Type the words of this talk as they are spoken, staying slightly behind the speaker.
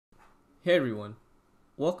Hey everyone,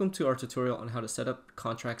 welcome to our tutorial on how to set up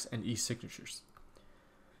contracts and e-signatures.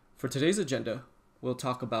 For today's agenda, we'll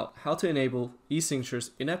talk about how to enable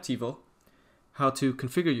e-signatures in Apptivo, how to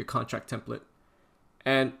configure your contract template,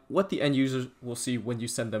 and what the end users will see when you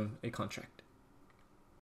send them a contract.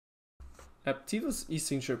 Apptivo's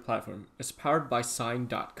e-signature platform is powered by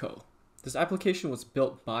Signco. This application was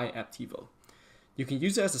built by Apptivo. You can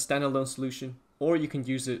use it as a standalone solution, or you can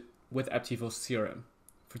use it with Apptivo's CRM.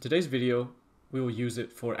 For today's video, we will use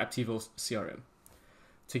it for Apptivo's CRM.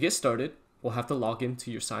 To get started, we'll have to log in to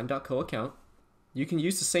your Sign.co account. You can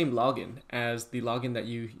use the same login as the login that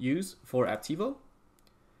you use for Apptivo.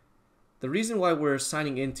 The reason why we're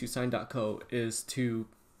signing into Sign.co is to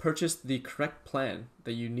purchase the correct plan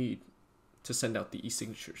that you need to send out the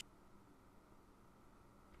e-signatures.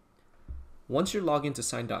 Once you're logged into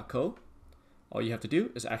Sign.co, all you have to do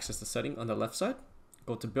is access the setting on the left side,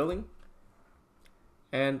 go to Billing,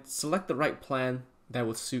 and select the right plan that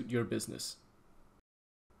will suit your business.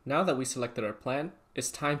 Now that we selected our plan,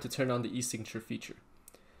 it's time to turn on the e-signature feature.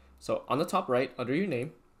 So on the top right, under your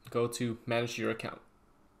name, go to Manage Your Account.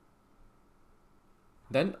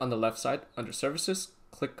 Then on the left side, under Services,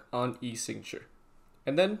 click on e-signature.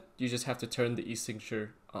 And then you just have to turn the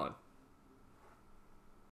e-signature on.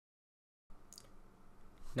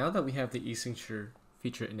 Now that we have the e-signature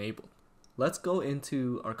feature enabled, let's go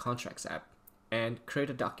into our Contracts app and create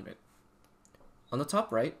a document. On the top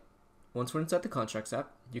right, once we're inside the Contracts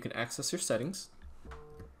app, you can access your settings.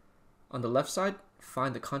 On the left side,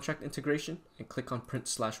 find the contract integration and click on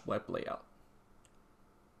Print/Web Layout.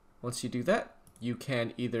 Once you do that, you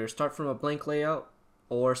can either start from a blank layout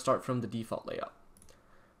or start from the default layout.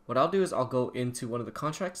 What I'll do is I'll go into one of the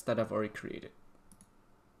contracts that I've already created.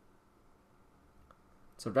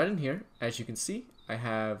 So right in here, as you can see, I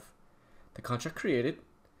have the contract created.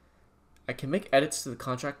 I can make edits to the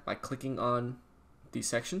contract by clicking on these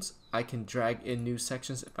sections. I can drag in new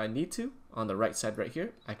sections if I need to. On the right side right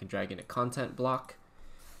here, I can drag in a content block,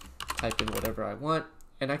 type in whatever I want,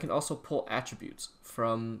 and I can also pull attributes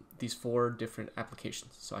from these 4 different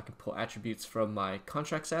applications. So I can pull attributes from my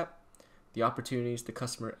Contracts app, the opportunities, the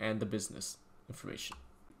customer, and the business information.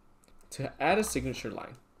 To add a signature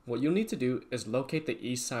line, what you'll need to do is locate the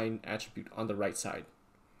eSign attribute on the right side.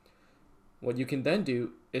 What you can then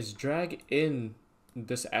do is drag in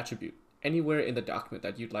this attribute anywhere in the document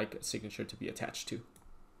that you'd like a signature to be attached to.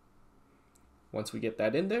 Once we get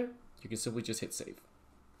that in there, you can simply just hit save.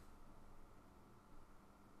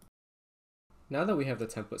 Now that we have the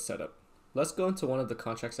template set up, let's go into one of the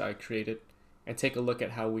contracts that I created and take a look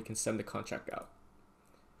at how we can send the contract out.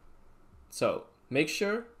 So make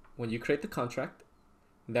sure when you create the contract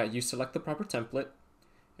that you select the proper template,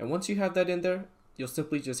 and once you have that in there, you'll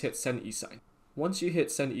simply just hit Send eSign. Once you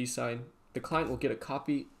hit Send eSign, the client will get a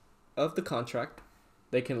copy of the contract.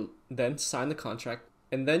 They can then sign the contract,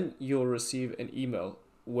 and then you'll receive an email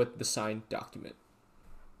with the signed document.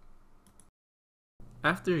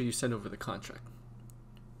 After you send over the contract,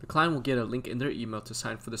 the client will get a link in their email to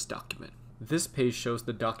sign for this document. This page shows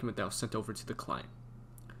the document that was sent over to the client.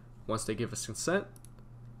 Once they give us consent,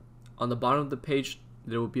 on the bottom of the page,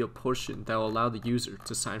 there will be a portion that will allow the user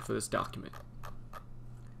to sign for this document.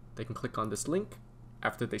 They can click on this link.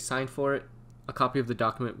 After they sign for it, a copy of the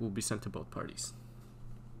document will be sent to both parties.